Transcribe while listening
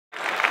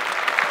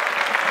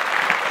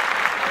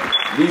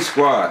V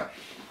Squad.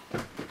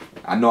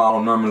 I know I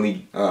don't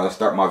normally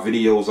start my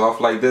videos off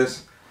like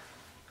this,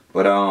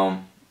 but I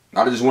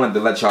just wanted to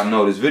let y'all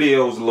know this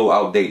video is a little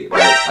outdated,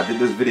 right? I did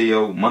this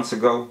video months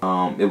ago.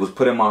 It was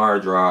put in my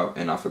hard drive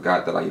and I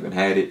forgot that I even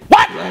had it.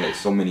 What? I had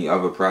so many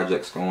other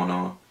projects going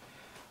on.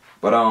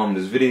 But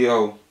this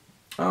video,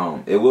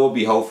 it will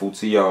be helpful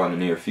to y'all in the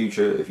near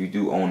future if you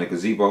do own a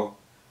gazebo.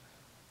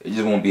 It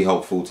just won't be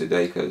helpful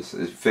today because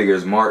it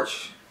figures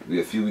March.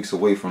 We're a few weeks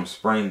away from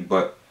spring,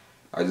 but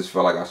I just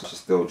felt like I should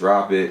still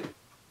drop it.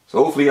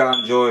 So hopefully y'all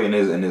enjoy and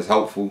is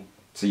helpful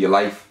to your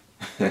life.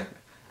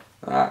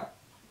 Alright.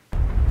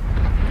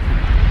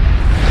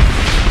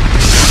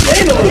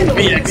 Ain't no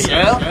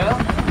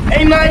BXL.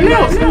 Ain't nothing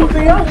else.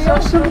 Everything else I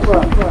should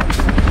run.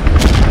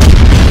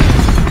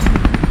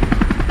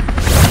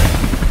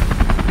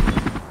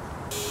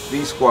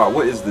 V Squad,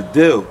 what is the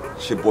deal?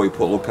 It's your boy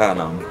Polo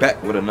Cotton. I'm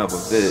back with another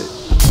vid.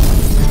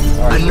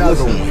 Alright,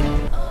 another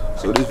one.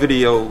 So this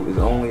video is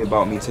only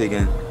about me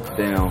taking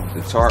down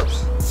the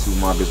tarps to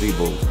my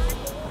gazebo.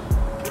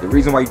 The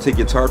reason why you take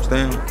your tarps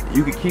down,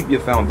 you can keep your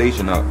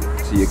foundation up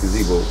to your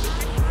gazebo,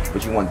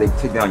 but you want to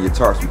take down your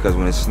tarps because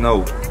when it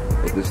snows,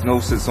 if the snow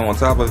sits on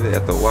top of it,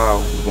 after a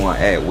while, it's going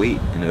to add weight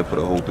and it'll put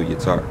a hole through your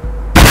tarp.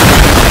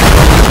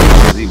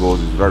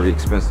 Gazebos is very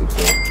expensive,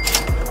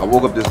 so I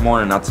woke up this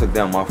morning and I took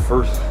down my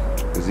first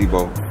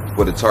gazebo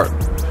with a tarp.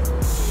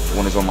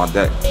 One is on my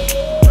deck.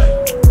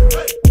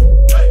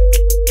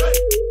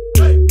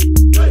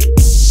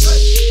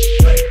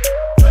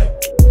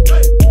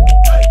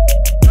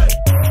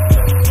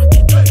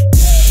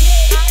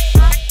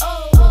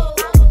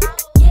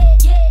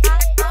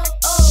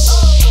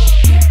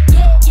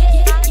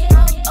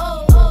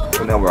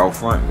 We're out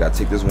front. We gotta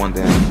take this one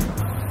down.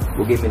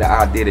 What gave me the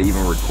idea to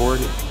even record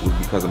it was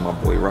because of my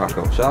boy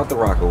Rocco. Shout out to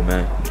Rocco,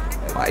 man.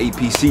 My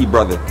APC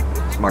brother.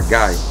 It's my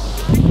guy.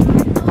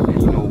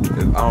 And you know,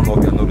 I don't know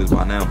if y'all know this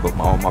by now, but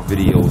all my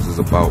videos is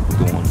about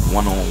doing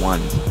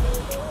one-on-ones.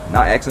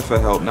 Not asking for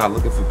help, not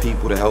looking for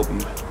people to help you.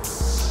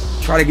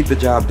 Try to get the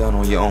job done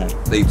on your own.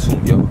 Stay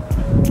tuned, yo.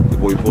 Your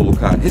boy Polo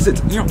Cotton. Is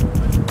it?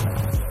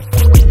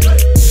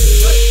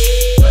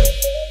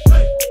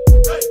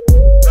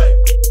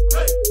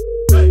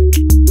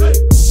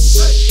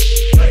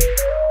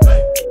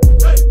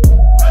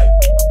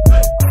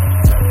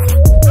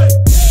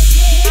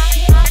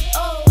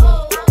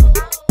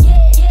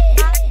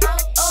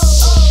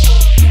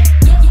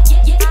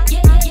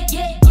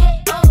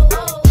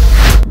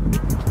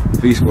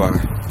 V Squad.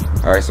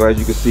 Alright, so as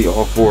you can see,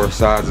 all four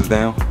sides is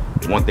down.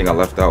 One thing I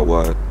left out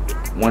was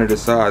one of the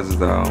sides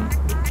is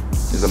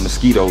a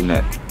mosquito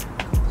net.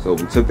 So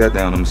we took that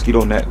down. The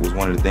mosquito net was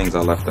one of the things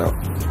I left out.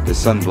 The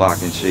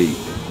sunblock and shade.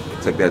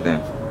 Took that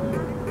down.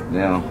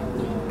 Now,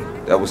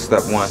 that was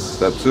step one.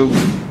 Step two,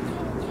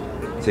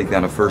 take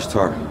down the first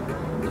tarp.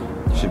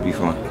 Should be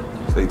fun.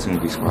 Stay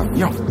tuned, V Squad.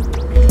 Yo!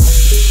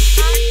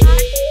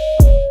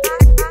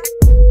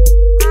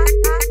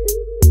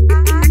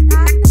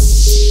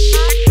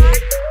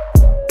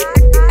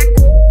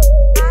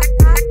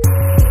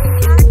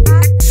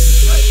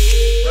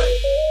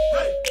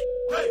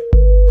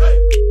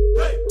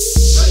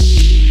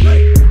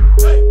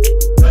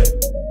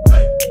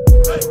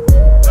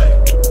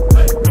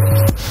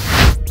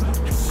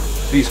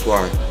 V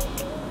Squad,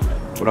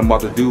 what I'm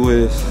about to do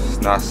is, it's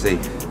not safe.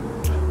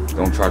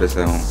 Don't try this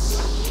at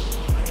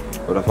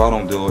home. But if I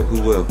don't do it,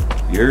 who will?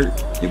 You heard?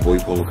 Your boy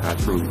Polo Cotton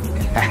True.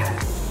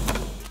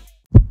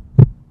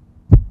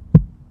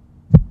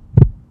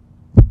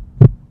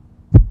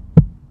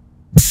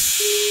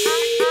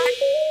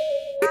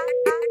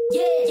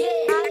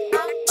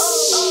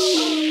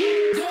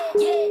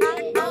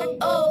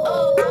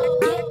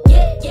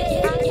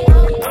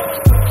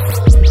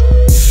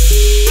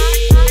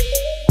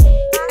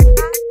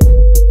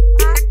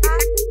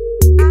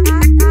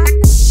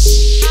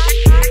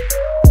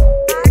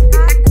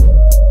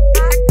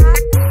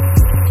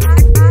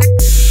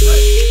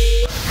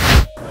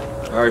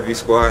 Alright, V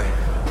Squad.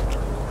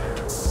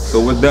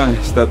 So we're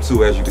done. Step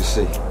two, as you can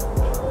see.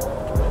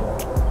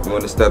 We're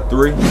on to step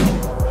three.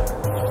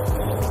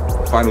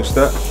 Final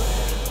step.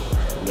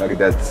 We gotta get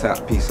that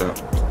top piece up.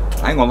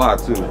 I ain't gonna lie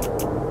too.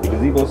 The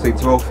gazebo say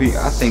 12 feet.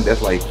 I think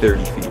that's like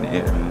 30 feet in the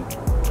air, man.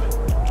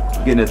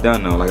 Getting it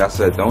done though. Like I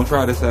said, don't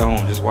try this at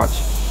home. Just watch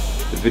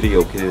the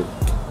video, kid.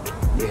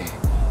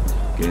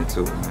 Yeah. Get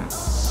into it, man.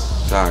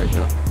 Sorry,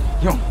 yo.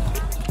 Yo.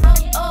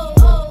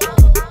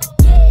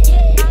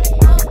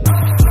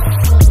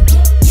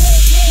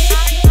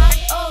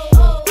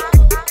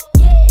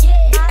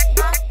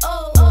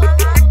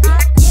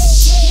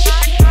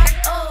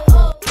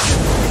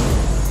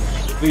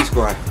 V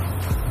Squad.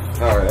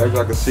 Alright, as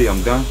y'all can see,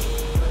 I'm done.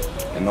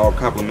 And all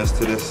compliments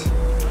to this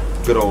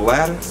good old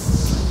ladder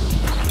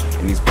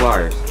and these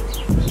pliers.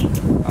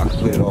 I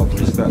completed all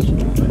three steps,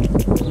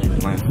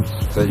 man.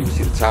 So you can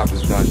see the top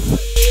is done.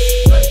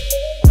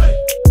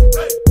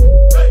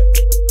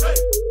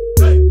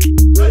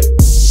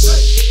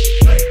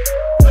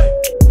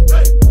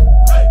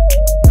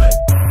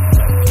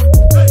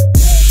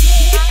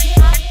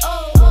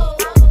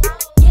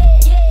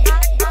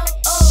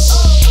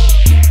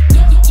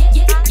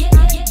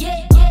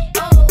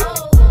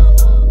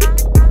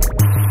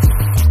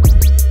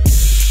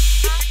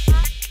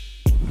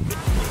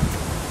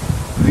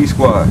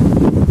 Squad.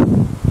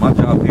 My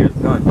job here is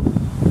done.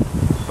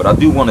 But I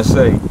do want to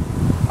say,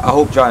 I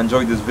hope y'all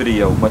enjoyed this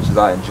video as much as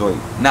I enjoyed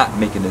not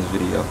making this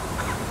video.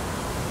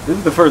 This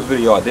is the first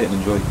video I didn't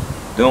enjoy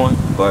doing,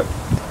 but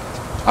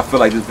I feel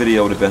like this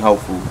video would have been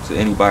helpful to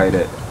anybody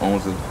that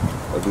owns a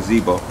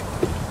gazebo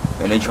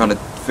and they trying to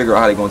figure out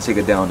how they're going to take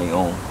it down their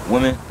own.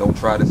 Women, don't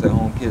try this at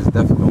home. Kids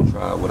definitely don't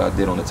try what I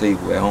did on the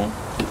table at home.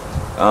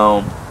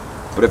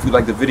 But if you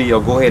like the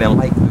video, go ahead and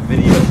like the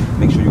video.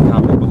 Make sure you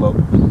comment below.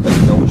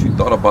 Let me know what you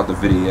thought about the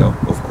video,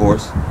 of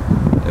course.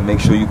 And make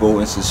sure you go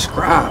and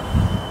subscribe.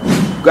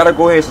 You gotta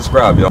go ahead and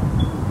subscribe, y'all.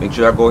 Make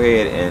sure y'all go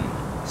ahead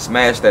and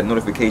smash that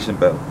notification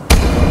bell.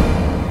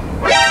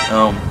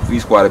 V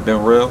Squad have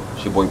been real.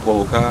 It's your boy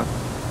Polo Kai.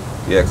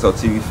 The XL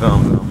TV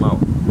Films, and I'm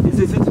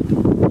out.